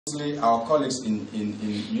Our colleagues in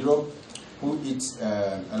Europe who eat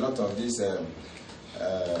a lot of these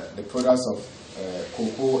the products of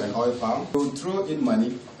cocoa and oil palm, they will throw in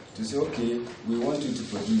money to say, okay, we want you to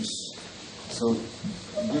produce. So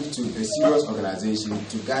give to a serious organization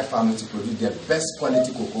to guide farmers to produce their best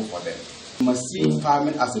quality cocoa for them. You must see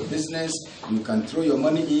farming as a business. You can throw your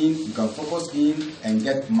money in, you can focus in and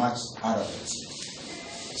get much out of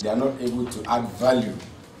it. They are not able to add value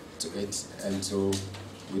to it, and so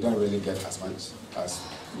we don't really get as much as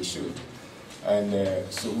we should.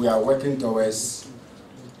 And so we are working towards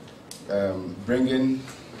bringing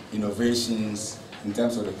innovations in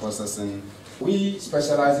terms of the processing. We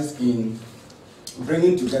specialize in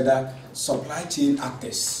bringing together supply chain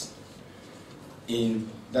actors in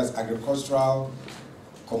that's agricultural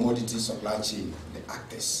commodity supply chain, the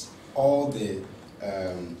actors, all the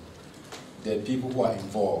people who are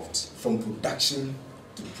involved from production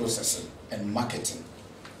to processing and marketing.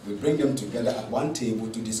 We bring them together at one table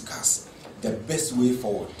to discuss the best way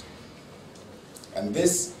forward. And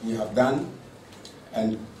this we have done,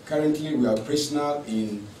 and currently we are operational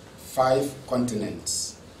in 5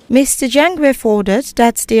 continents. Mr. Jengre forwarded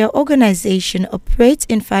that their organization operates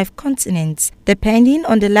in 5 continents, depending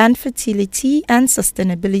on the land fertility and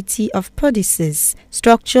sustainability of producers,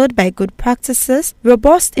 structured by good practices,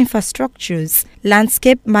 robust infrastructures,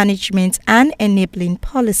 landscape management, and enabling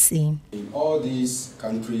policy. In all these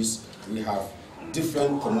countries, we have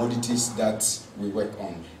different commodities that we work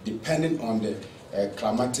on, depending on the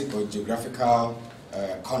climatic or geographical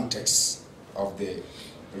context of the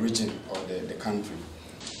region or the country.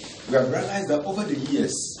 We have realized that over the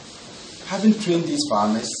years, having trained these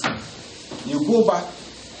farmers, you go back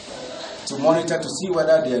to monitor to see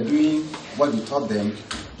whether they are doing what you taught them,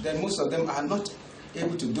 then most of them are not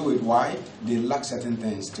able to do it. Why? They lack certain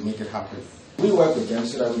things to make it happen. We work with them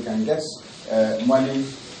so that we can get money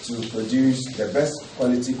to produce the best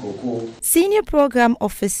quality cocoa. Senior Program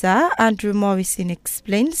Officer Andrew Morrison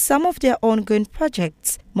explained some of their ongoing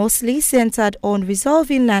projects, mostly centered on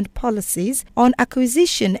resolving land policies on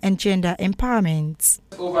acquisition and gender empowerment.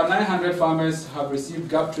 Over 900 farmers have received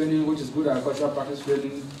GAP training, which is good agricultural practice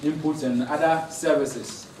training, inputs and other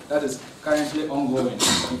services. That is currently ongoing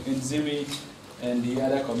in Zimi and the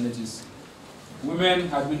other communities. Women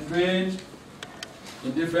have been trained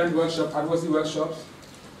in different workshops, advocacy workshops.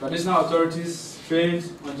 Traditional authorities trained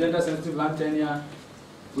on gender-sensitive land tenure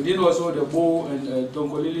within also the Bo and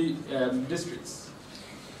Tonkolili districts.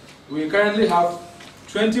 We currently have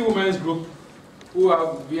 20 women's group who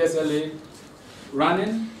have VSLA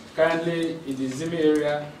running currently in the Zimi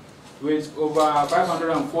area with over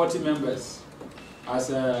 540 members as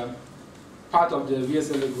a part of the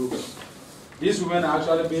VSLA group. These women are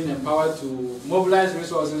actually being empowered to mobilize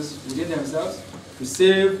resources within themselves, to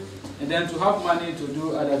save, and then to have money to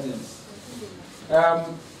do other things.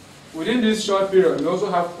 Within this short period, we also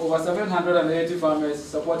have over 780 farmers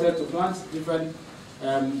supported to plant different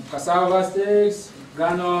cassava stakes,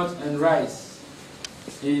 groundnut, and rice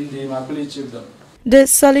in the Mapili chiefdom. The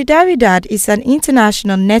Solidaridad is an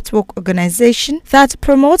international network organization that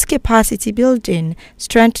promotes capacity building,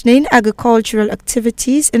 strengthening agricultural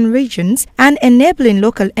activities in regions, and enabling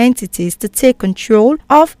local entities to take control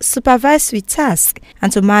of supervisory tasks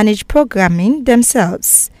and to manage programming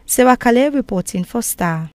themselves. Kallay reporting for Star.